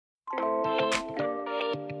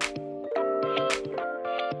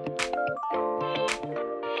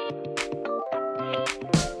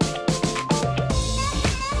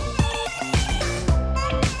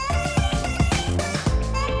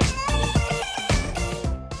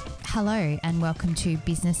Hello and welcome to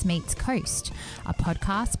Business Meets Coast, a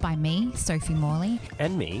podcast by me, Sophie Morley.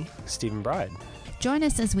 And me, Stephen Bride. Join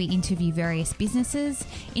us as we interview various businesses,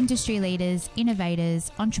 industry leaders, innovators,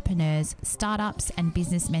 entrepreneurs, startups and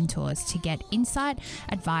business mentors to get insight,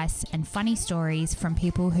 advice and funny stories from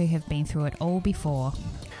people who have been through it all before.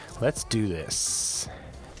 Let's do this.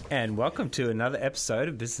 And welcome to another episode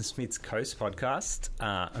of Business Meets Coast podcast.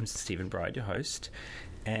 I'm Stephen Bride, your host.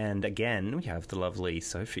 And again, we have the lovely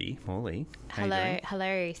Sophie Morley.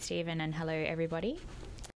 Hello, Stephen, and hello, everybody.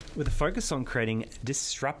 With a focus on creating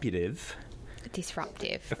disruptive. That's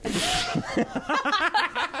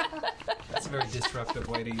a very disruptive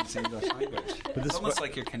way to use English language. It's almost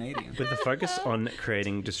like you're Canadian. With the focus on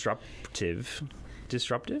creating disruptive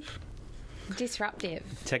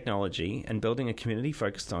technology and building a community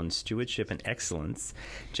focused on stewardship and excellence,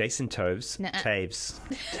 Jason Taves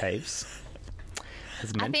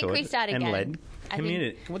has mentored I think we start again. and led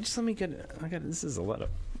community. Well, just let me this is a lot of...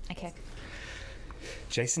 Okay.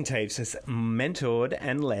 Jason Taves has mentored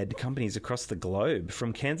and led companies across the globe.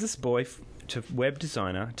 From Kansas boy to web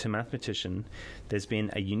designer to mathematician, there's been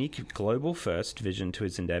a unique global-first vision to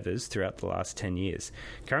his endeavors throughout the last 10 years.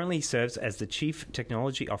 Currently, he serves as the Chief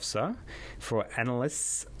Technology Officer for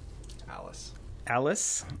Alice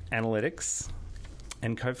Analytics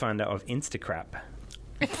and co-founder of Instacrap.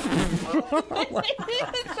 Now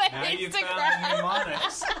you found the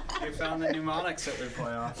mnemonics. You found the mnemonics that we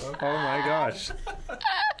play off of. Oh my gosh.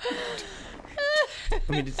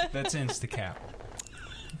 That's Instacap.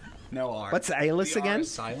 No R. What's Alice the again? R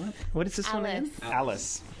is silent. What is this one again?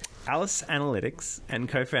 Alice Analytics and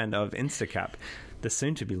co-founder of Instacap, the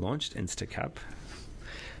soon-to-be launched Instacap,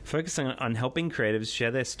 focusing on helping creatives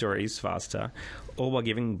share their stories faster, all while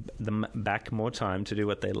giving them back more time to do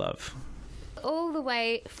what they love. All the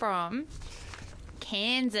way from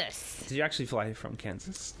Kansas. Did you actually fly here from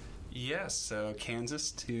Kansas? Yes, so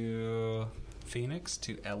Kansas to Phoenix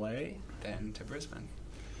to LA, then to Brisbane.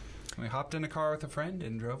 We hopped in a car with a friend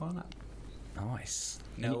and drove on up. Nice.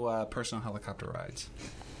 No personal helicopter rides.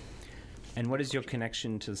 And what is your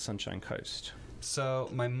connection to the Sunshine Coast? So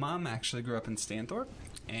my mom actually grew up in Stanthorpe,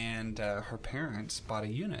 and her parents bought a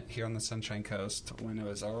unit here on the Sunshine Coast when it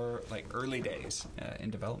was our early days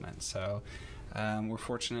in development. So we're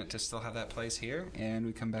fortunate to still have that place here, and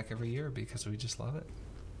we come back every year because we just love it.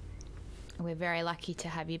 We're very lucky to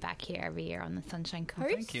have you back here every year on the Sunshine Coast.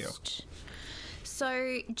 Well, thank you.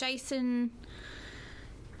 So, Jason,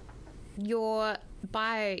 your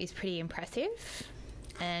bio is pretty impressive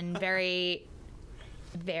and very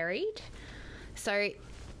varied. So,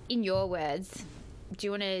 in your words, do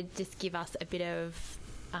you want to just give us a bit of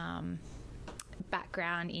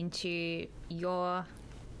background into you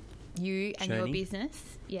and journey? your business?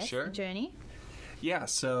 Yes, Sure. journey. Yeah,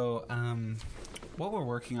 so what we're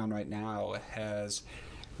working on right now has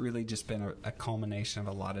really just been a culmination of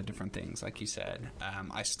a lot of different things. Like you said,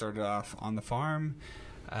 I started off on the farm,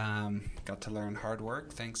 got to learn hard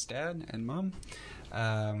work, thanks Dad and Mom,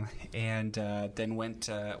 and then went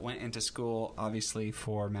into school, obviously,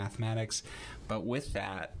 for mathematics. But with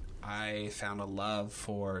that, I found a love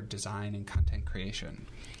for design and content creation.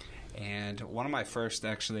 And one of the first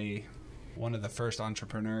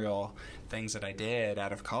entrepreneurial things that I did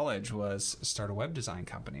out of college was start a web design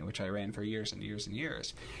company, which I ran for years and years and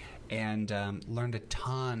years, and learned a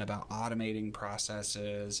ton about automating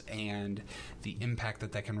processes and the impact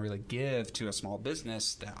that can really give to a small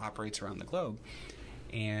business that operates around the globe.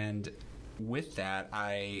 And with that,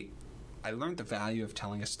 I learned the value of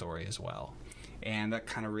telling a story as well. And that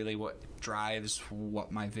kind of really what drives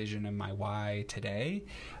what my vision and my why today,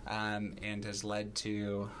 and has led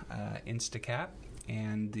to Instacap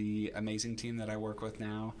and the amazing team that I work with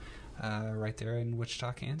now right there in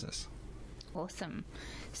Wichita, Kansas. Awesome.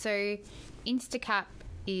 So Instacap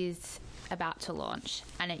is about to launch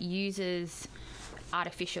and it uses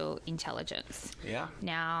artificial intelligence. Yeah.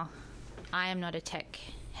 Now, I am not a tech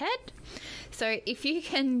head, so if you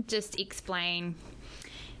can just explain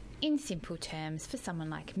in simple terms for someone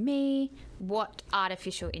like me what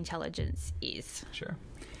artificial intelligence is. Sure.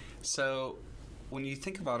 So when you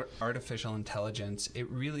think about artificial intelligence, it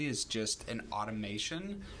really is just an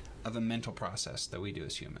automation of a mental process that we do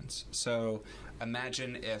as humans. So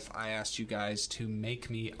imagine if I asked you guys to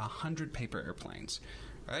make me 100 paper airplanes,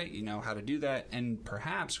 right? You know how to do that, and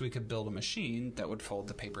perhaps we could build a machine that would fold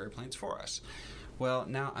the paper airplanes for us. Well,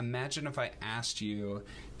 now imagine if I asked you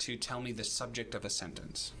to tell me the subject of a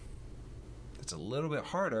sentence. It's a little bit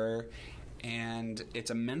harder, and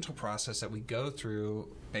it's a mental process that we go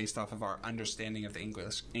through based off of our understanding of the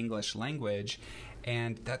English language,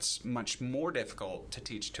 and that's much more difficult to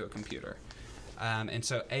teach to a computer. And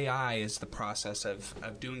so AI is the process of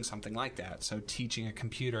doing something like that. So teaching a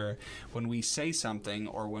computer, when we say something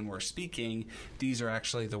or when we're speaking, these are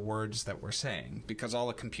actually the words that we're saying, because all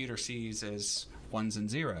a computer sees is ones and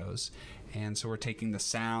zeros. And so we're taking the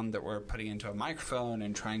sound that we're putting into a microphone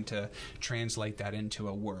and trying to translate that into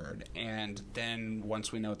a word. And then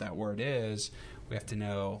once we know what that word is, we have to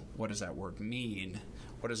know, what does that word mean?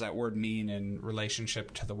 What does that word mean in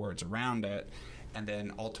relationship to the words around it? And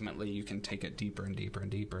then ultimately you can take it deeper and deeper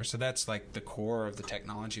and deeper. So that's like the core of the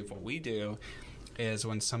technology of what we do, is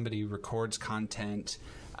when somebody records content,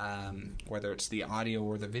 whether it's the audio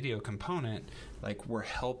or the video component, like we're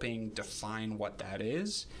helping define what that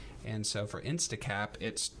is. And so for Instacap,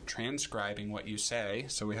 it's transcribing what you say.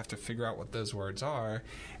 So we have to figure out what those words are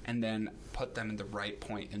and then put them in the right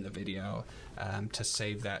point in the video to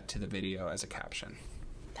save that to the video as a caption.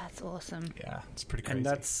 That's awesome. Yeah, it's pretty crazy. And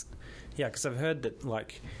that's, yeah, because I've heard that,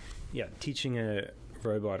 like, yeah, teaching a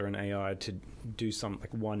robot or an AI to do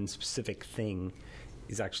one specific thing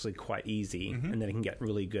is actually quite easy, and then it can get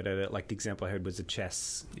really good at it. Like the example I heard was a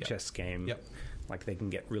chess game. Yep. Like they can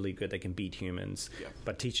get really good, they can beat humans. Yep.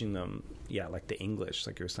 But teaching them, like the English,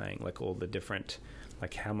 like you were saying, like all the different,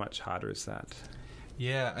 like how much harder is that?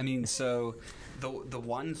 Yeah, I mean, so the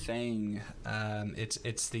one thing,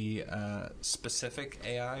 it's the specific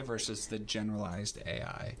AI versus the generalized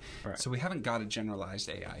AI. Right. So we haven't got a generalized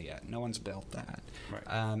AI yet. No one's built that.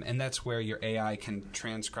 Right. And that's where your AI can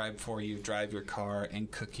transcribe for you, drive your car, and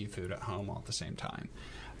cook you food at home all at the same time.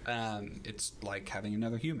 It's like having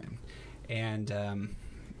another human. And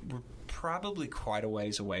we're probably quite a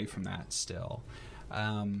ways away from that still.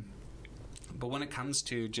 But when it comes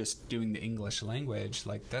to just doing the English language,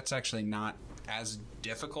 like that's actually not as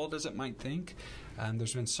difficult as it might think.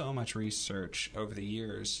 There's been so much research over the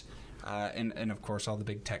years. And of course, all the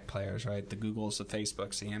big tech players, right? The Googles, the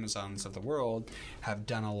Facebooks, the Amazons of the world have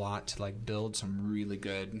done a lot to like build some really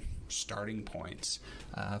good starting points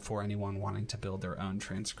for anyone wanting to build their own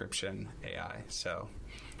transcription AI. So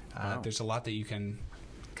there's a lot that you can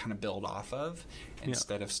kind of build off of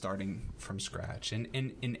instead of starting from scratch. And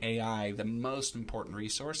in AI, the most important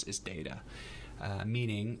resource is data.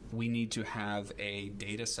 Meaning we need to have a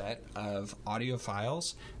data set of audio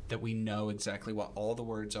files that we know exactly what all the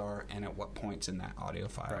words are and at what points in that audio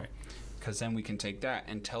file. Right. Because then we can take that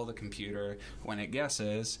and tell the computer when it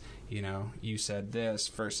guesses, you said this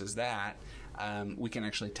versus that. We can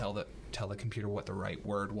actually tell the computer what the right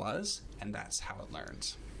word was, and that's how it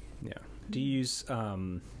learns. Yeah. Do you use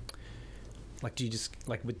do you just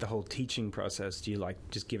like with the whole teaching process? Do you like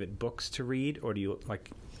just give it books to read, or do you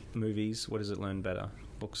like movies? What does it learn better,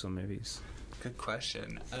 books or movies? Good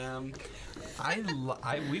question.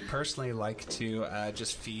 We personally like to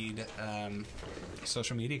just feed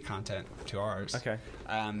social media content to ours. Okay.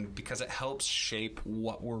 Because it helps shape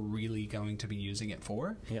what we're really going to be using it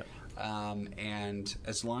for. Yeah. And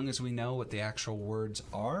as long as we know what the actual words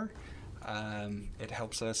are, it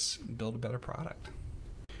helps us build a better product.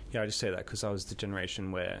 Yeah, I just say that because I was the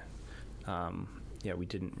generation where, we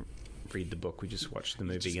didn't read the book. We just watched the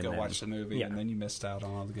movie. Just and go then watch the movie, and then you missed out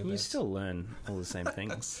on all the good You bits. still learn all the same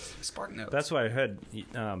things. Spark Notes. That's why I heard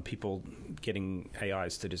people getting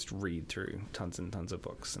AIs to just read through tons and tons of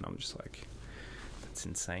books, and I'm just like, that's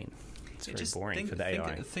insane. It's very boring for the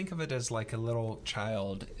AI. Think of it as like a little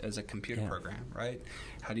child as a computer program, right?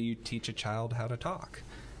 How do you teach a child how to talk?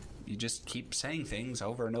 You just keep saying things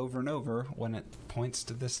over and over and over. When it points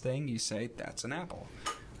to this thing, you say, that's an apple,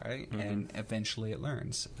 right? Mm-hmm. And eventually it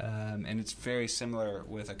learns. And it's very similar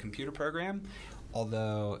with a computer program,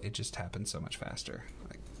 although it just happens so much faster.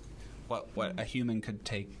 Like what a human could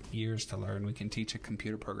take years to learn, we can teach a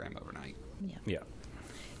computer program overnight. Yeah.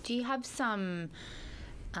 Do you have some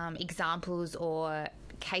examples or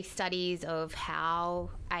case studies of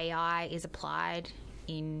how AI is applied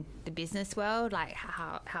in the business world, like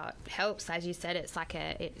how it helps? As you said, it's like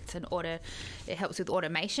it helps with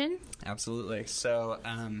automation. Absolutely. So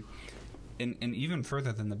and even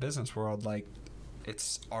further than the business world, like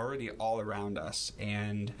it's already all around us,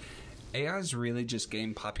 and AI has really just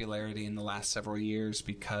gained popularity in the last several years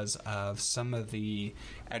because of some of the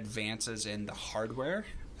advances in the hardware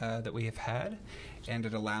that we have had, and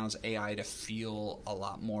it allows AI to feel a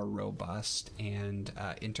lot more robust and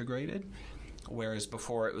integrated. Whereas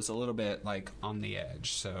before it was a little bit like on the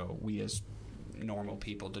edge, so we as normal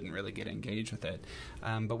people didn't really get engaged with it.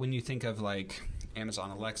 But when you think of like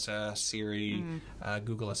Amazon Alexa, Siri,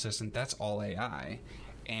 Google Assistant, that's all AI.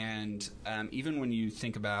 And even when you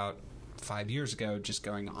think about 5 years ago, just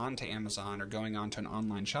going onto Amazon or going onto an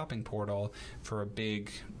online shopping portal for a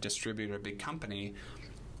big distributor, a big company,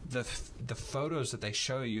 the photos that they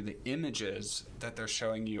show you, the images that they're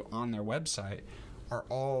showing you on their website are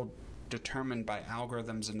all determined by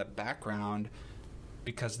algorithms in the background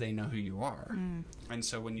because they know who you are. And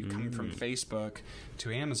so when you come from Facebook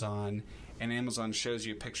to Amazon and Amazon shows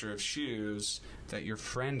you a picture of shoes that your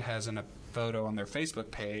friend has in a photo on their Facebook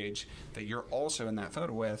page that you're also in that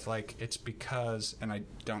photo with, like, it's because, and I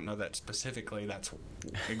don't know that specifically that's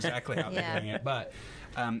exactly how they're doing it, but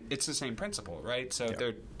it's the same principle, right? So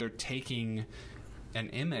they're taking an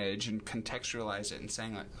image and contextualize it and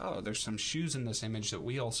saying, like, oh, there's some shoes in this image that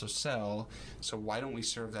we also sell, so why don't we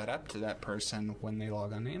serve that up to that person when they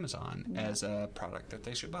log on to Amazon as a product that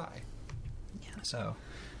they should buy? So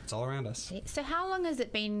it's all around us. So how long has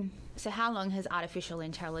it been? So how long has artificial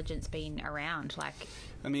intelligence been around? Like,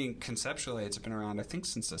 I mean, conceptually, it's been around, I think,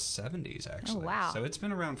 since the 70s, actually. Oh, wow. So it's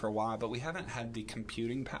been around for a while, but we haven't had the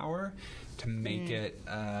computing power to make it,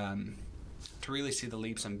 to really see the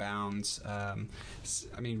leaps and bounds. I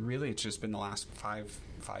mean, really, it's just been the last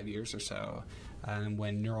five years or so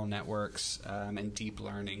when neural networks and deep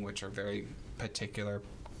learning, which are very particular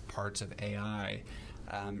parts of AI,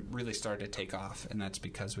 really started to take off, and that's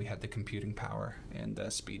because we had the computing power and the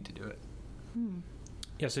speed to do it.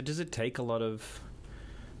 Yeah, so does it take a lot of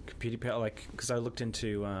computing power? Like, because I looked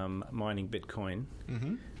into mining Bitcoin,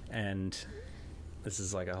 and this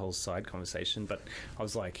is like a whole side conversation, but I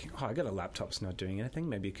was like, oh, I got a laptop's not doing anything.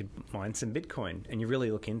 Maybe you could mine some Bitcoin. And you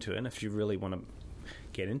really look into it, and if you really want to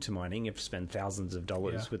get into mining, you have to spend thousands of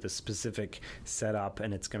dollars with a specific setup,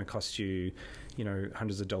 and it's going to cost you, you know,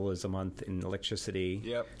 hundreds of dollars a month in electricity.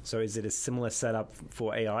 Yep. So is it a similar setup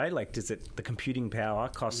for AI? Like, does it, the computing power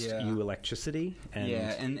cost you electricity?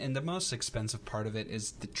 And the most expensive part of it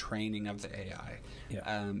is the training of the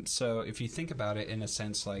AI. So if you think about it in a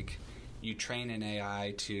sense, like, you train an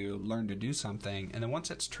AI to learn to do something, and then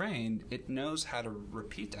once it's trained, it knows how to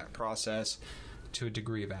repeat that process to a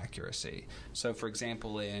degree of accuracy. So, for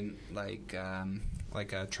example, in like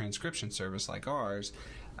a transcription service like ours,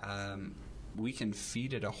 we can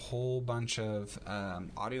feed it a whole bunch of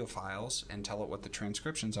audio files and tell it what the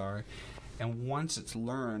transcriptions are. And once it's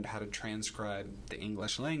learned how to transcribe the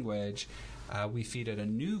English language, we feed it a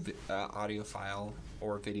new audio file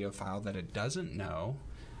or video file that it doesn't know,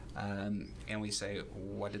 and we say,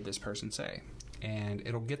 what did this person say? And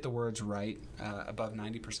it'll get the words right above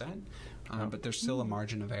 90%, but there's still a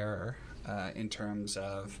margin of error in terms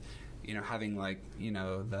of, you know, having, like, you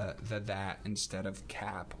know, the that instead of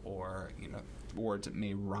cap, or, you know, words that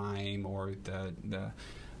may rhyme, or the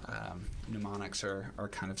mnemonics are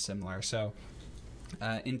kind of similar. So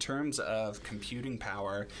in terms of computing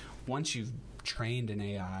power, once you've trained an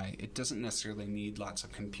AI, it doesn't necessarily need lots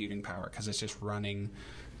of computing power because it's just running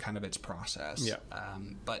kind of its process.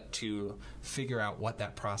 But to figure out what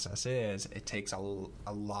that process is, it takes a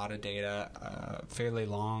lot of data, a fairly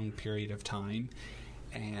long period of time,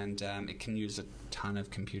 and it can use a ton of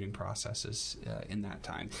computing processes in that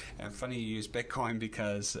time. And funny you use Bitcoin,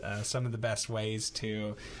 because some of the best ways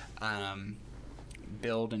to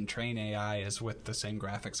build and train AI is with the same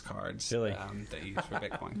graphics cards that you use for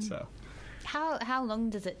Bitcoin. So how long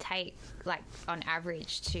does it take, like, on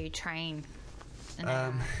average, to train an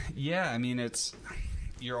AI? I mean,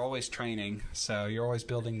 you're always training, so you're always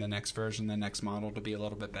building the next version, the next model to be a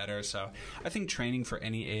little bit better. So I think training for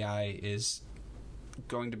any AI is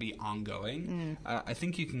going to be ongoing. I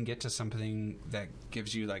think you can get to something that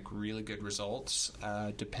gives you, like, really good results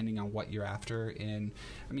depending on what you're after in,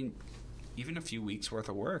 I mean, even a few weeks worth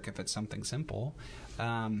of work if it's something simple.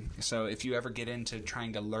 So if you ever get into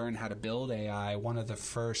trying to learn how to build AI, one of the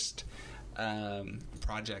first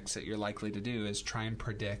projects that you're likely to do is try and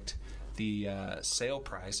predict the sale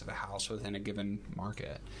price of a house within a given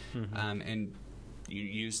market. And you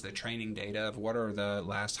use the training data of what are the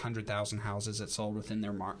last 100,000 houses that sold within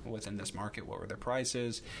within this market, what were their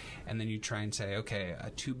prices, and then you try and say, okay, a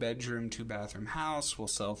 2-bedroom, 2-bathroom house will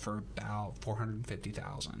sell for about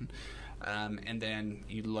 $450,000. And then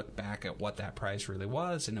you look back at what that price really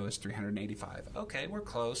was, and it was $385,000. Okay, we're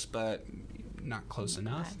close, but not close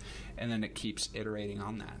enough. And then it keeps iterating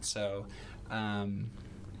on that. So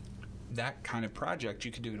that kind of project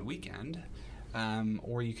you could do in a weekend,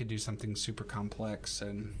 or you could do something super complex.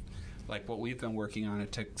 And like what we've been working on,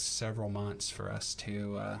 it took several months for us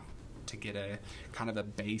to get a kind of a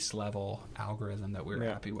base level algorithm that we were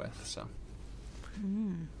happy with.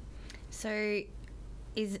 So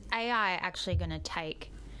is AI actually going to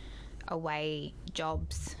take away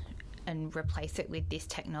jobs and replace it with this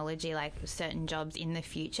technology, like certain jobs in the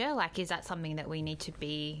future? Like, is that something that we need to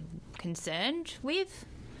be concerned with?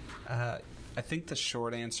 I think the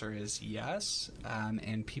short answer is yes,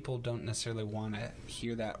 and people don't necessarily want to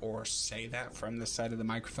hear that or say that from the side of the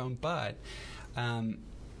microphone, but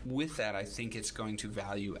with that, I think it's going to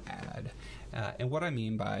value add. And what I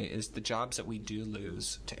mean by is the jobs that we do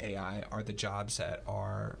lose to AI are the jobs that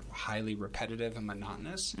are highly repetitive and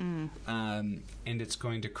monotonous, and it's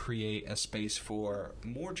going to create a space for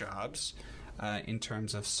more jobs in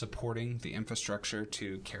terms of supporting the infrastructure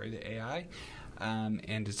to carry the AI.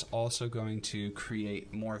 And it's also going to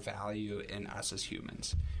create more value in us as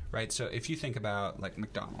humans, right? So if you think about like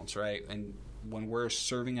McDonald's, right? And when we're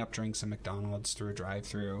serving up drinks at McDonald's through a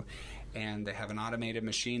drive-through, and they have an automated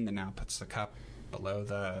machine that now puts the cup below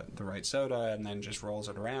the right soda and then just rolls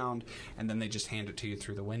it around, and then they just hand it to you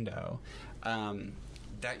through the window.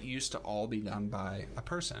 That used to all be done by a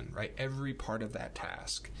person, right? Every part of that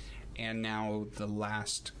task. And now the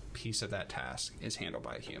last piece of that task is handled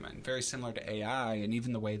by a human. Very similar to AI, and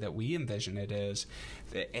even the way that we envision it is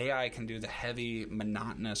that AI can do the heavy,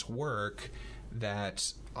 monotonous work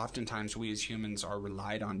that oftentimes we as humans are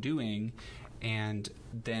relied on doing, and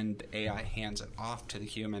then the AI hands it off to the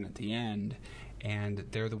human at the end, and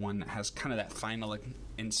they're the one that has kind of that final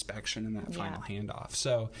inspection and that final handoff.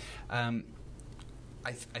 So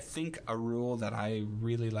I think a rule that I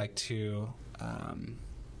really like to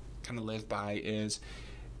kind of live by is,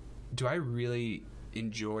 do I really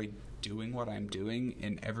enjoy doing what I'm doing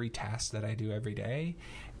in every task that I do every day?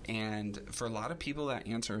 And for a lot of people, that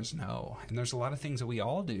answer is no. And there's a lot of things that we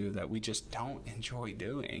all do that we just don't enjoy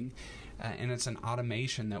doing. And it's an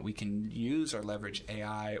automation that we can use or leverage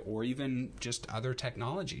AI or even just other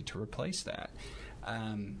technology to replace that.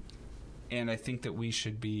 And I think that we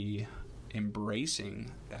should be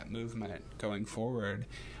embracing that movement going forward,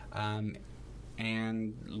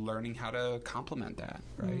 and learning how to complement that,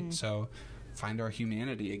 right? So find our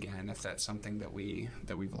humanity again if that's something that we've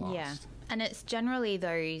lost. Yeah. And it's generally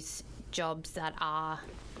those jobs that are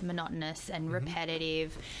monotonous and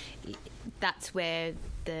repetitive. That's where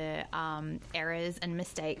the errors and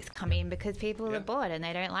mistakes come in, because people are bored and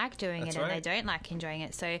they don't like doing it, and they don't like enjoying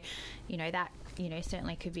it. So, that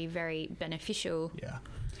certainly could be very beneficial. Yeah.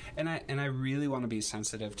 And I really want to be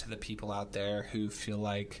sensitive to the people out there who feel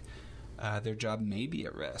like their job may be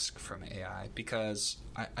at risk from AI, because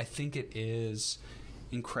I think it is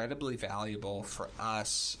incredibly valuable for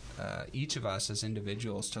us, each of us as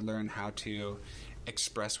individuals, to learn how to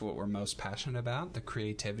express what we're most passionate about, the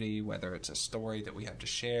creativity, whether it's a story that we have to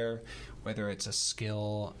share, whether it's a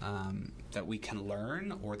skill that we can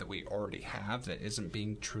learn or that we already have that isn't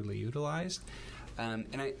being truly utilized.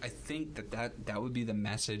 And I think that would be the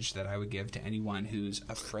message that I would give to anyone who's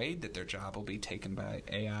afraid that their job will be taken by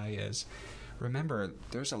AI is, remember,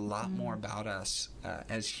 there's a lot more about us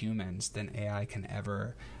as humans than AI can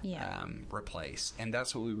ever replace. And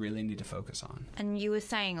that's what we really need to focus on. And you were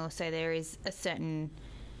saying also there is a certain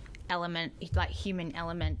element, like human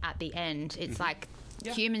element at the end. It's like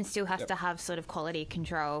humans still have to have sort of quality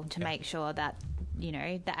control to make sure that,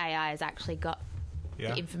 the AI has actually got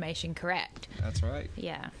the information correct. That's right.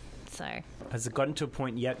 Yeah. So has it gotten to a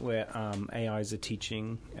point yet where AIs are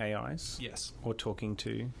teaching AIs? Yes. Or talking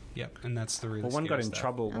to? Yep. And that's the really one got in stuff.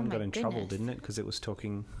 trouble. One got in trouble, goodness. didn't it? Because it was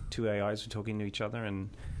talking, two AIs were talking to each other, and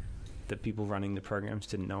the people running the programs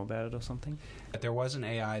didn't know about it or something. There was an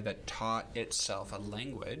AI that taught itself a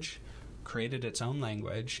language, created its own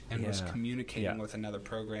language, and was communicating with another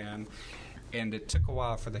program. And it took a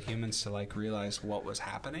while for the humans to realize what was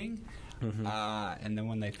happening. And then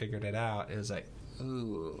when they figured it out, it was like,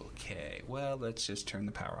 ooh, okay, well, let's just turn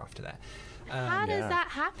the power off to that. how does that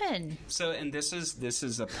happen? So, and this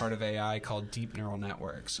is a part of AI called deep neural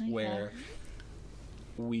networks, where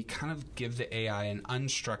we kind of give the AI an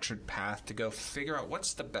unstructured path to go figure out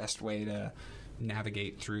what's the best way to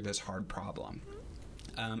navigate through this hard problem.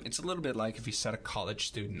 It's a little bit like if you set a college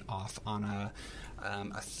student off on a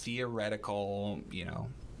theoretical,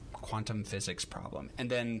 quantum physics problem, and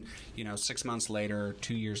then 6 months later,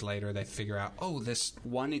 2 years later, they figure out, this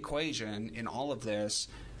one equation in all of this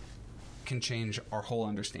can change our whole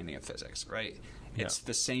understanding of physics, right? It's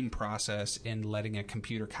the same process in letting a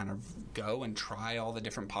computer kind of go and try all the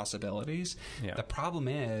different possibilities. The problem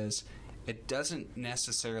is it doesn't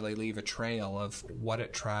necessarily leave a trail of what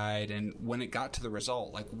it tried and when it got to the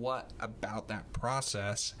result, what about that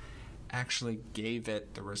process actually gave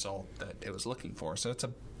it the result that it was looking for. So it's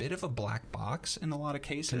a bit of a black box in a lot of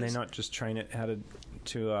cases. Can they not just train it how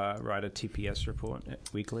to write a TPS report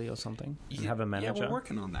weekly or something? And have a manager? Yeah, we're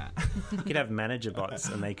working on that. You could have manager bots,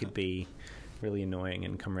 and they could be really annoying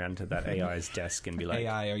and come around to that AI's desk and be like,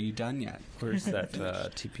 AI, are you done yet? where's that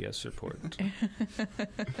TPS report?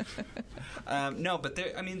 No, but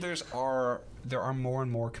there are more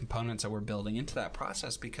and more components that we're building into that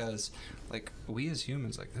process, because like we as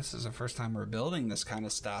humans, like this is the first time we're building this kind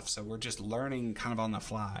of stuff, so we're just learning kind of on the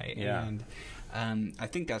fly. Yeah. And I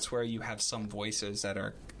think that's where you have some voices that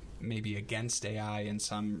are maybe against AI in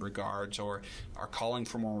some regards, or are calling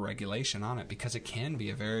for more regulation on it, because it can be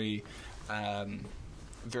a very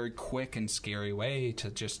very quick and scary way to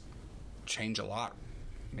just change a lot,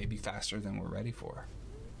 maybe faster than we're ready for.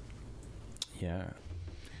 Yeah.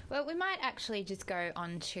 Well, we might actually just go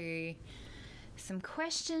on to some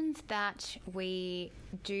questions that we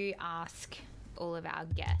do ask all of our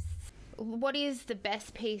guests. What is the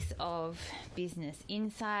best piece of business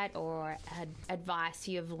insight or advice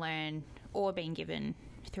you've learned or been given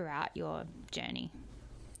throughout your journey?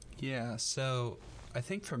 Yeah, so I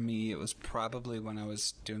think for me it was probably when I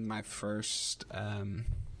was doing my first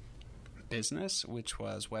business, which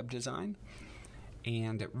was web design,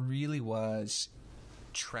 and it really was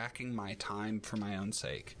tracking my time for my own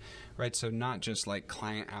sake, right? So not just like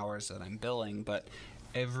client hours that I'm billing, but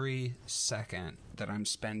every second that I'm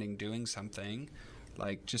spending doing something,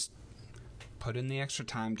 like just put in the extra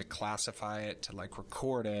time to classify it, to like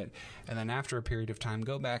record it, and then after a period of time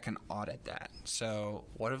go back and audit that. So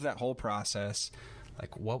what of that whole process,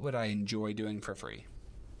 like what would I enjoy doing for free?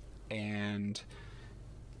 And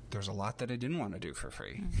there's a lot that I didn't want to do for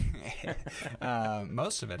free.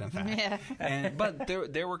 Most of it, in fact. Yeah. But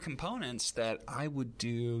there were components that I would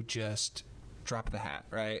do just drop the hat,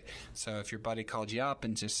 right? So if your buddy called you up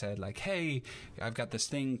and just said like, hey, I've got this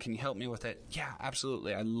thing, can you help me with it? Yeah,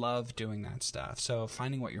 absolutely. I love doing that stuff. So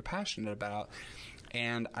finding what you're passionate about.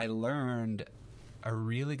 And I learned a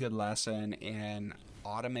really good lesson in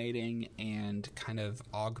automating and kind of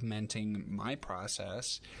augmenting my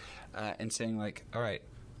process and saying like, all right,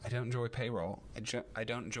 I don't enjoy payroll. I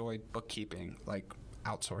don't enjoy bookkeeping. Like,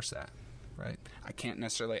 outsource that, right? I can't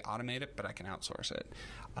necessarily automate it, but I can outsource it.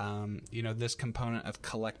 This component of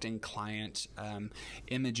collecting client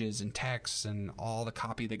images and texts and all the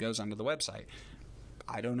copy that goes onto the website,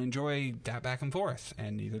 I don't enjoy that back and forth,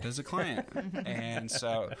 and neither does the client. And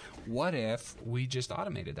so what if we just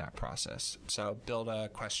automated that process? So build a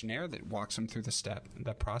questionnaire that walks them through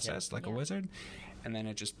the process like a wizard, and then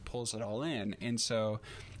it just pulls it all in. And so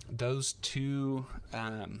those two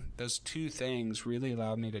things really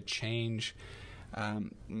allowed me to change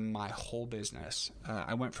my whole business.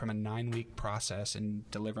 I went from a 9-week process in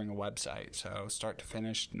delivering a website, so start to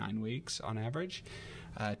finish 9 weeks on average,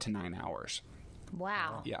 to 9 hours.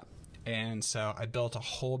 Wow. Yeah. And so I built a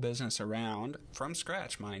whole business around, from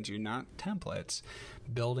scratch, mind you, not templates,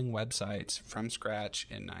 building websites from scratch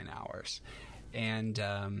in 9 hours. And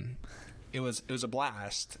it was a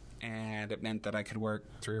blast. And it meant that I could work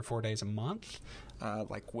 3 or 4 days a month,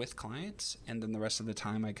 like with clients, and then the rest of the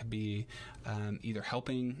time I could be either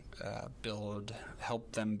helping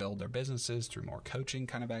help them build their businesses through more coaching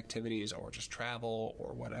kind of activities, or just travel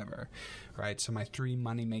or whatever, right? So my 3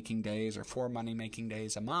 money-making days or 4 money-making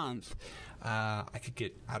days a month, I could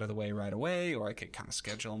get out of the way right away, or I could kind of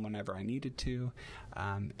schedule them whenever I needed to,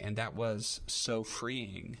 and that was so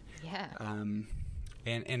freeing. Yeah.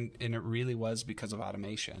 And it really was because of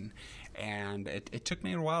automation. And it took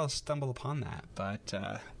me a while to stumble upon that. But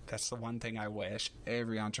that's the one thing I wish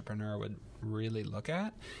every entrepreneur would really look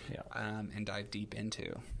at and dive deep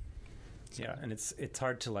into. So. Yeah, and it's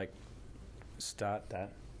hard to like start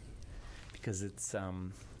that because it's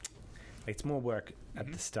more work at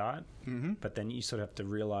the start, but then you sort of have to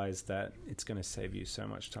realize that it's going to save you so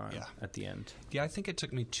much time at the end. Yeah, I think it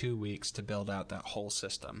took me 2 weeks to build out that whole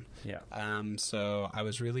system. Yeah. So I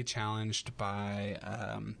was really challenged by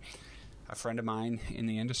a friend of mine in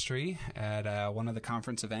the industry at one of the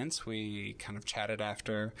conference events. We kind of chatted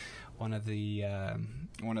after one of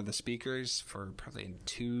the speakers for probably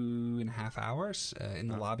 2.5 hours in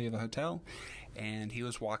the lobby of a hotel. And he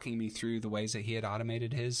was walking me through the ways that he had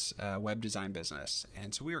automated his web design business.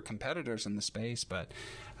 And so we were competitors in the space, but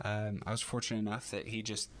I was fortunate enough that he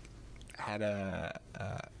just had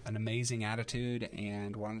an amazing attitude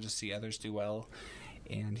and wanted to see others do well.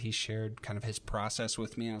 And he shared kind of his process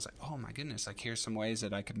with me. And I was like, oh my goodness, like here's some ways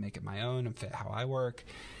that I could make it my own and fit how I work.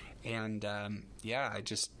 And I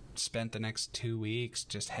just spent the next 2 weeks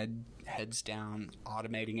just heads down,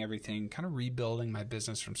 automating everything, kind of rebuilding my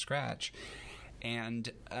business from scratch.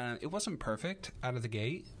 And it wasn't perfect out of the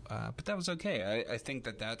gate, but that was okay. I think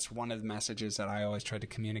that that's one of the messages that I always tried to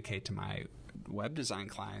communicate to my web design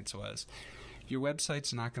clients was, your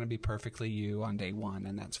website's not going to be perfectly you on day one,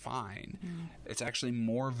 and that's fine. It's actually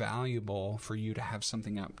more valuable for you to have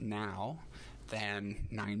something up now than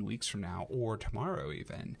 9 weeks from now or tomorrow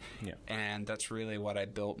even. Yeah. And that's really what I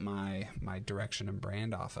built my direction and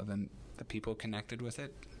brand off of, and the people connected with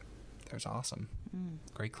it, there's awesome.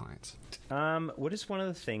 Great clients. What is one of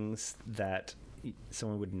the things that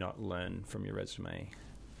someone would not learn from your resume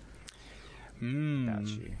about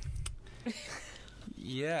you?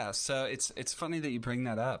 Yeah, so it's funny that you bring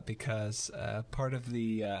that up, because part of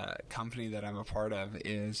the company that I'm a part of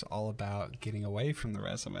is all about getting away from the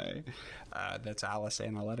resume. That's Alice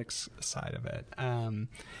Analytics side of it.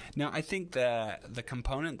 Now, I think the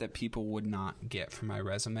component that people would not get from my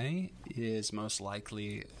resume is most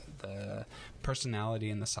likely the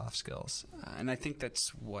personality and the soft skills. And I think that's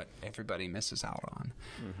what everybody misses out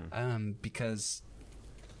on. Because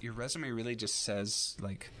your resume really just says,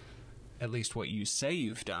 like, at least what you say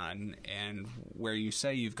you've done and where you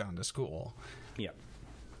say you've gone to school. Yeah.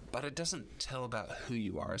 But it doesn't tell about who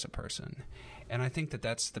you are as a person. And I think that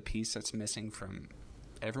that's the piece that's missing from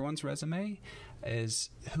everyone's resume,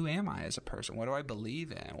 is who am I as a person? What do I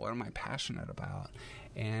believe in? What am I passionate about?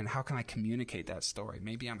 And how can I communicate that story?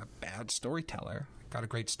 Maybe I'm a bad storyteller. Got a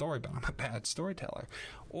great story, but I'm a bad storyteller.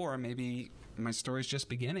 Or maybe my story's just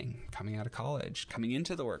beginning, coming out of college, coming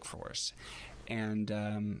into the workforce. And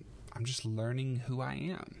I'm just learning who I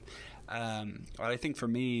am. Well, I think for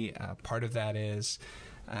me, part of that is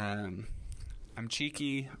I'm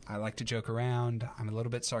cheeky. I like to joke around. I'm a little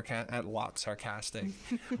bit sarcastic.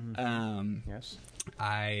 Yes.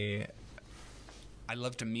 I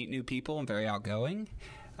love to meet new people. I'm very outgoing.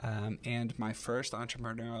 And my first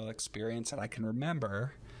entrepreneurial experience that I can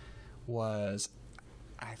remember was,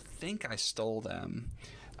 I think I stole them.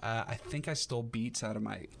 I think I stole beets out of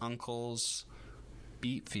my uncle's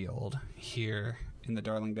beet field here in the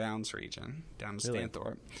Darling Downs region, down in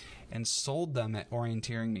Stanthorpe, and sold them at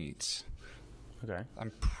orienteering meets. Okay.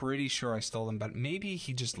 I'm pretty sure I stole them, but maybe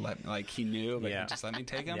he just he knew, but he just let me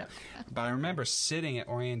take them. But I remember sitting at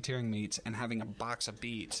orienteering meets and having a box of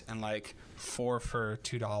beets and 4 for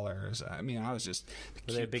 $2. I mean, I was just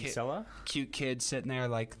Were they a big seller? Cute kid sitting there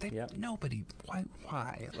nobody.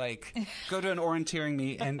 Why? Go to an orienteering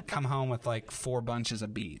meet and come home with 4 bunches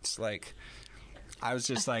of beets. I was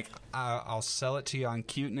just I'll sell it to you on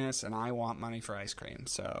cuteness, and I want money for ice cream,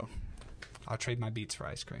 so I'll trade my beets for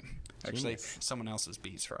ice cream. Actually, someone else's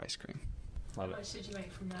beets for ice cream. How much did you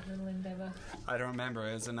make from that little endeavor? I don't remember.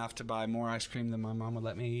 It was enough to buy more ice cream than my mom would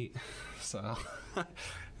let me eat. So, yeah,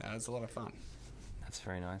 it was a lot of fun. That's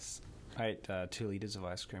very nice. I ate 2 liters of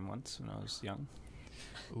ice cream once when I was young.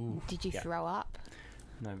 Ooh. Did you throw up?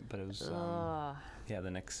 No, but it was, the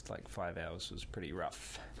next 5 hours was pretty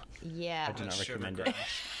rough. Yeah. I do not recommend it.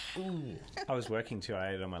 Ooh. I was working too. I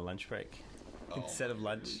ate it on my lunch break instead of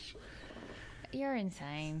lunch. You're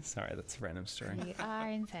insane. Sorry, that's a random story. You are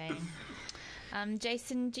insane.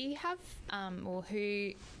 Jason, do you have, or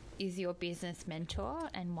who is your business mentor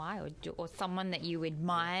and why, or someone that you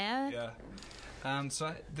admire? Yeah.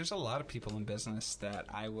 There's a lot of people in business that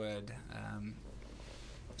I would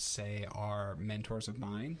say are mentors of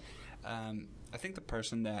mine. I think the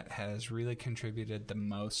person that has really contributed the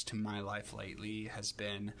most to my life lately has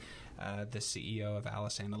been the CEO of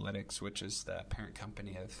Alice Analytics, which is the parent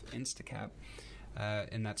company of Instacap,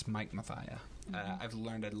 and that's Mike Mathia. I've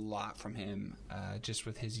learned a lot from him just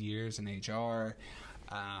with his years in HR.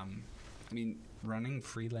 I mean, running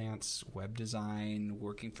freelance web design,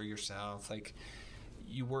 working for yourself,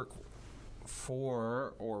 you work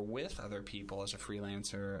for or with other people as a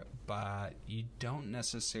freelancer, but you don't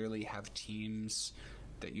necessarily have teams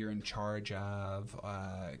that you're in charge of,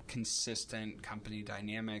 consistent company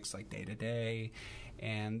dynamics day to day,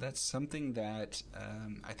 and that's something that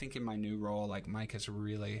I think in my new role, Mike has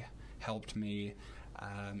really helped me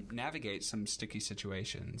navigate some sticky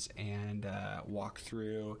situations and walk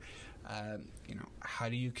through how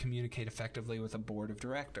do you communicate effectively with a board of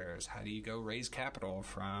directors? How do you go raise capital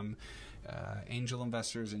from angel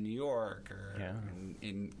investors in New York or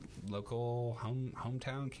in local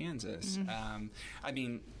hometown Kansas? I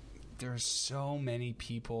mean, there's so many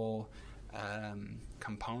people,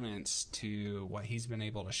 components to what he's been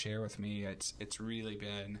able to share with me. It's really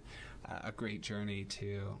been a great journey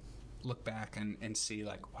to look back and see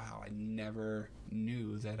wow, I never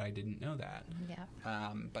knew that I didn't know that.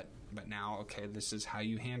 Yeah. But now, okay, this is how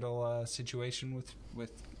you handle a situation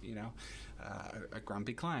with a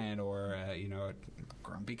grumpy client or a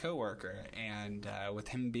grumpy coworker. And with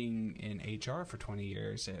him being in HR for 20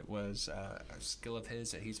 years, it was a skill of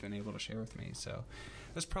his that he's been able to share with me. So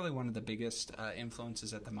that's probably one of the biggest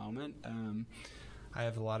influences at the moment. I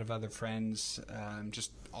have a lot of other friends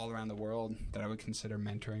just all around the world that I would consider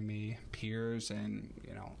mentoring me, peers and,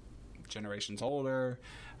 generations older.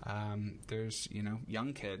 There's,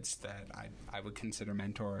 young kids that I would consider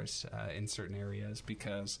mentors in certain areas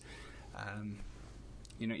because,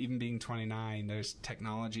 even being 29, there's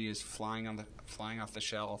technology is flying off the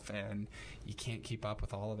shelf and you can't keep up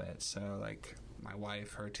with all of it. So like my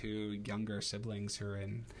wife, her two younger siblings who are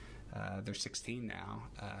in, they're 16 now.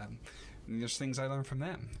 There's things I learned from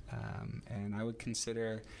them. And I would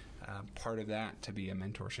consider part of that to be a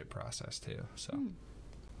mentorship process too. So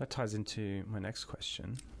that ties into my next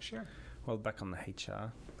question. Sure. Well, back on the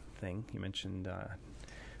HR thing, you mentioned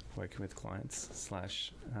working with clients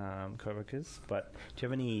 / co-workers, but do you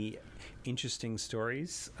have any interesting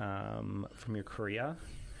stories from your career?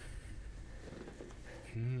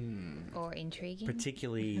 Or intriguing?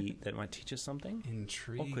 Particularly that might teach us something?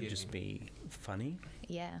 Intriguing. Or could just be funny?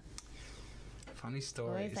 Yeah. Funny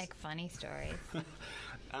stories. Always like funny stories.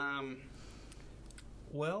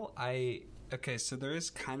 So there is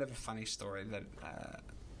kind of a funny story that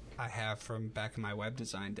I have from back in my web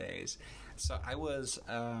design days. So I was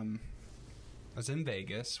in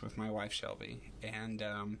Vegas with my wife Shelby, and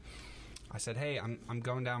I said, "Hey, I'm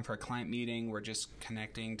going down for a client meeting. We're just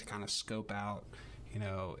connecting to kind of scope out,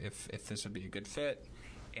 if this would be a good fit."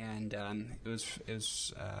 And it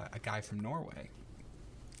was a guy from Norway.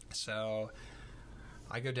 So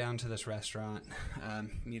I go down to this restaurant,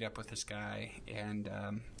 meet up with this guy, and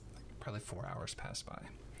probably 4 hours pass by.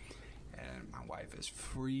 And my wife is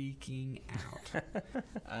freaking out.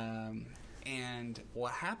 And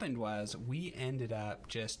what happened was we ended up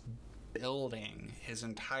just building his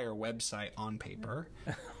entire website on paper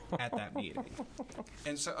at that meeting.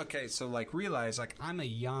 And so, realize, I'm a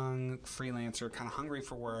young freelancer, kind of hungry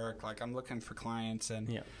for work, I'm looking for clients,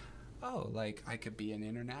 and I could be an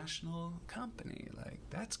international company.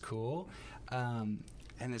 That's cool.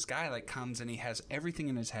 And this guy, comes and he has everything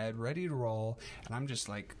in his head ready to roll, and I'm just,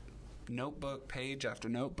 notebook page after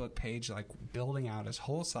notebook page, building out his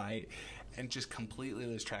whole site, and just completely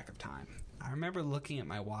lose track of time. I remember looking at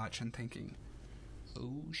my watch and thinking,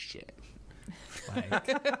 oh shit,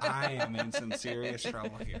 I am in some serious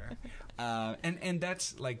trouble here. And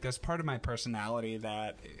that's part of my personality,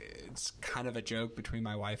 that it's kind of a joke between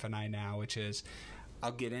my wife and I now, which is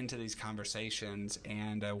I'll get into these conversations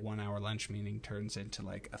and a 1 hour lunch meeting turns into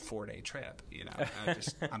a 4-day trip,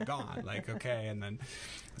 I'm gone, okay. And then,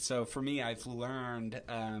 so for me, I've learned,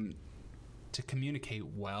 to communicate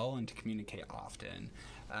well and to communicate often.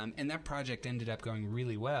 And that project ended up going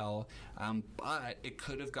really well, but it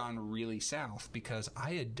could have gone really south because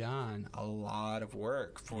I had done a lot of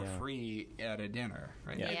work for free at a dinner.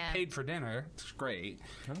 Right? Yeah. I paid for dinner. It's great.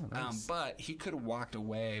 Oh, nice. But he could have walked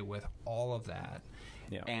away with all of that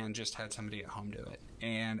and just had somebody at home do it.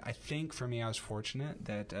 And I think for me, I was fortunate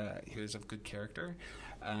that he was of good character.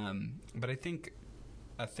 But I think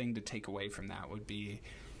a thing to take away from that would be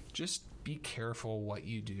just be careful what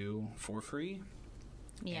you do for free.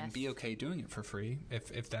 Yes. And be okay doing it for free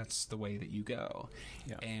if that's the way that you go.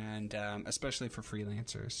 Yeah. And especially for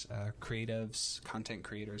freelancers, creatives, content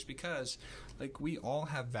creators, because we all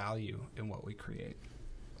have value in what we create.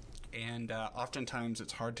 And oftentimes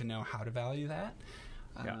it's hard to know how to value that.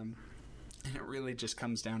 And it really just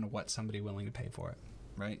comes down to what somebody's willing to pay for it,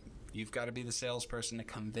 right? You've got to be the salesperson to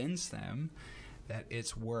convince them that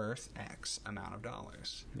it's worth X amount of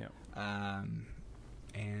dollars. Yeah.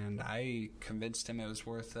 And I convinced him it was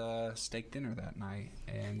worth a steak dinner that night,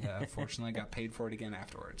 and fortunately got paid for it again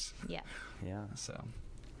afterwards. Yeah. Yeah. So.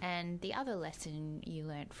 And the other lesson you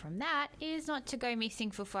learnt from that is not to go missing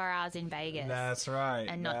for 4 hours in Vegas. That's right.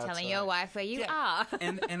 And not telling your wife where you are.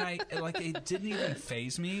 and I it didn't even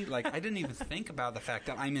faze me. I didn't even think about the fact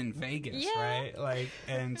that I'm in Vegas, right?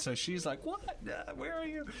 And so she's like, "What? Where are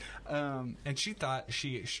you?" And she thought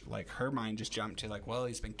she her mind just jumped to well,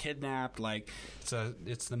 he's been kidnapped.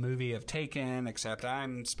 It's the movie of Taken, except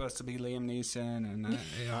I'm supposed to be Liam Neeson, and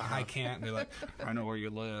I can't. They're I know where you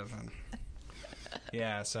live. And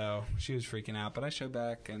yeah, so she was freaking out, but I showed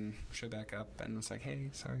back up and was like, "Hey,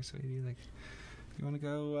 sorry, sweetie, you want to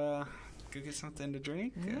go get something to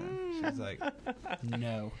drink?" She's like,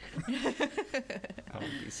 "No." I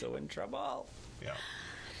would be so in trouble. Yeah,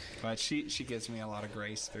 but she gives me a lot of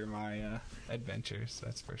grace through my adventures.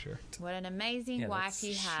 That's for sure. What an amazing wife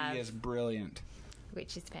you have! She is brilliant.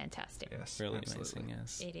 Which is fantastic. Yes, really absolutely. amazing.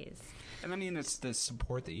 Yes, it is. And I mean, it's the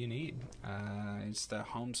support that you need. It's the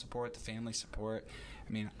home support, the family support.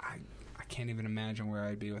 I mean, I can't even imagine where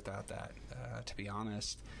I'd be without that. To be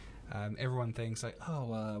honest, everyone thinks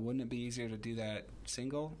wouldn't it be easier to do that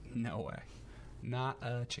single? No way, not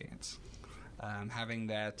a chance. Having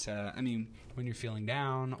that, when you're feeling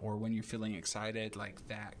down or when you're feeling excited, like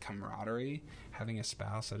that camaraderie, having a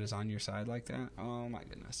spouse that is on your side like that, oh my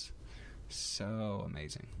goodness. So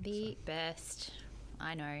amazing. The best.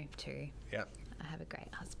 I know, too. Yep. I have a great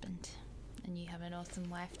husband. And you have an awesome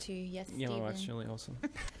wife, too. Yes, Yeah, Stephen? well, that's really awesome.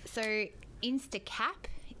 So, Instacap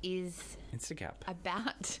is Instacap.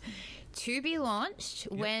 about to be launched.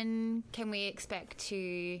 Yep. When can we expect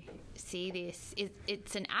to see this?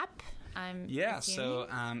 It's an app, I'm so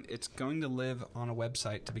assuming? it's going to live on a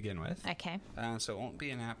website to begin with. Okay. So it won't be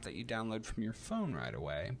an app that you download from your phone right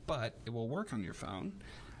away, but it will work on your phone.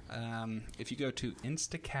 If you go to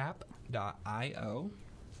instacap.io,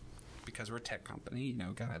 because we're a tech company,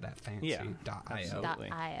 got that fancy Yeah, .io.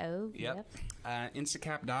 .io. Yep.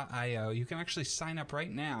 Instacap.io. You can actually sign up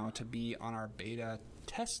right now to be on our beta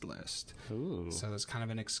test list. Ooh. So that's kind of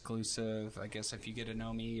an exclusive. I guess if you get to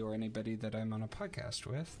know me or anybody that I'm on a podcast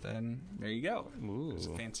with, then there you go. Ooh. There's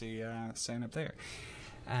a fancy sign up there.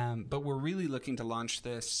 But we're really looking to launch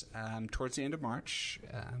this towards the end of March.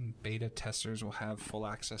 Beta testers will have full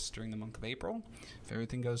access during the month of April, if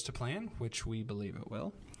everything goes to plan, which we believe it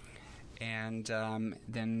will. And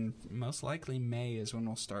then most likely May is when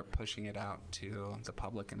we'll start pushing it out to the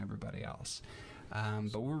public and everybody else.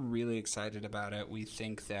 But we're really excited about it. We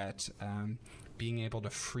think that being able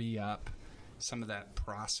to free up some of that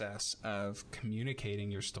process of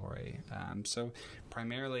communicating your story. So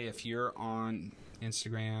primarily if you're on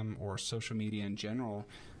Instagram or social media in general,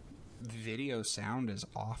 video sound is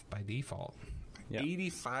off by default. Yeah.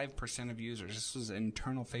 85% of users, this was an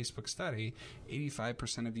internal Facebook study,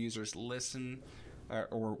 85% of users listen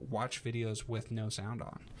or watch videos with no sound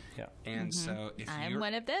on. Yeah. And so if I'm you're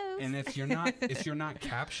one of those. and if you're not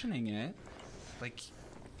captioning it, like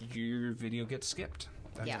your video gets skipped.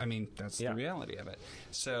 Yeah. That's Yeah. the reality of it.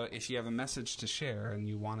 So if you have a message to share and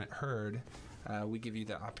you want it heard, we give you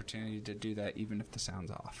the opportunity to do that even if the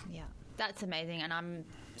sound's off. Yeah, that's amazing, and I'm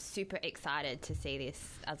super excited to see this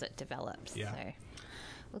as it develops. Yeah. So,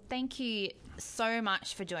 well, thank you so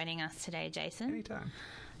much for joining us today, Jason. Anytime.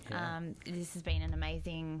 This has been an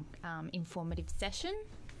amazing, informative session.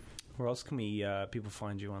 Where else can people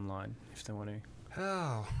find you online if they want to?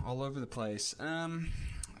 Oh, all over the place.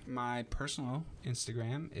 My personal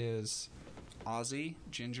Instagram is Aussie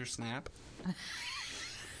Ginger Snap.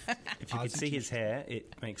 If you could see his hair,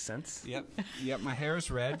 it makes sense. Yep. My hair is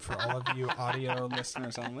red for all of you audio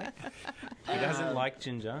listeners only. He doesn't like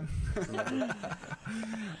ginger.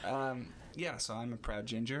 So I'm a proud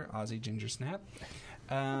ginger, Aussie Ginger Snap.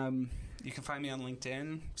 You can find me on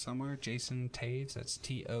LinkedIn somewhere, Jason Taves. That's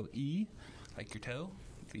Toe, like your toe.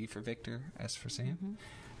 V for Victor, S for Sam.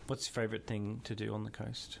 What's your favorite thing to do on the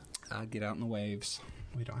coast? Get out in the waves.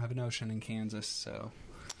 We don't have an ocean in Kansas, so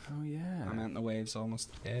Oh, yeah. I'm out in the waves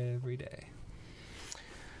almost every day.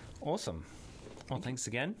 Awesome. Well, thanks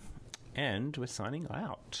again. And we're signing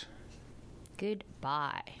out.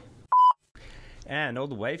 Goodbye. And all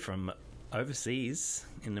the way from overseas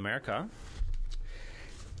in America,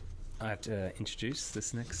 I have to introduce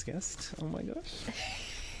this next guest. Oh, my gosh.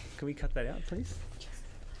 Can we cut that out, please?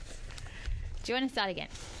 Do you want to start again?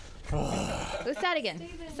 We'll start again.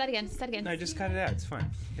 Start again. No, just cut it out. It's fine.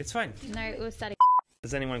 It's fine. No, we'll start again.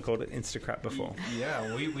 Has anyone called it Instacrap before?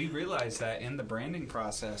 Yeah, we realized that in the branding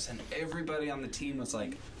process, and everybody on the team was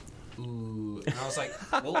like, ooh. And I was like,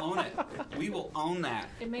 we'll own it. We will own that.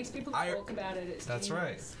 It makes people talk about it. It's That's genius.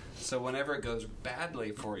 right. So whenever it goes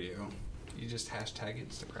badly for you, you just hashtag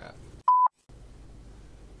Instacrap.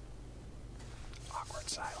 Awkward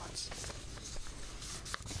silence.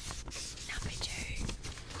 Number 2.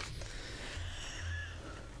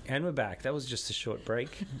 And we're back. That was just a short break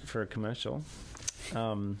for a commercial.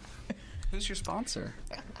 Who's your sponsor?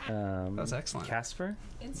 That was excellent. Casper?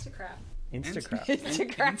 Instacrap. Instacrap.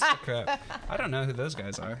 Instacrap. I don't know who those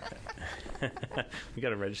guys are. We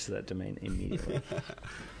got to register that domain immediately.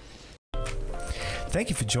 Thank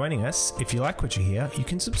you for joining us. If you like what you hear, you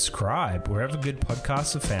can subscribe wherever good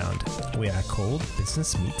podcasts are found. We are called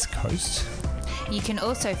Business Meets Coast. You can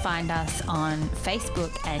also find us on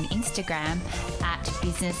Facebook and Instagram at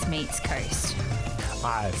Business Meets Coast.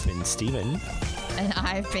 I've been Stephen. And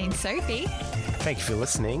I've been Sophie. Thank you for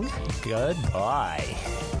listening. Goodbye.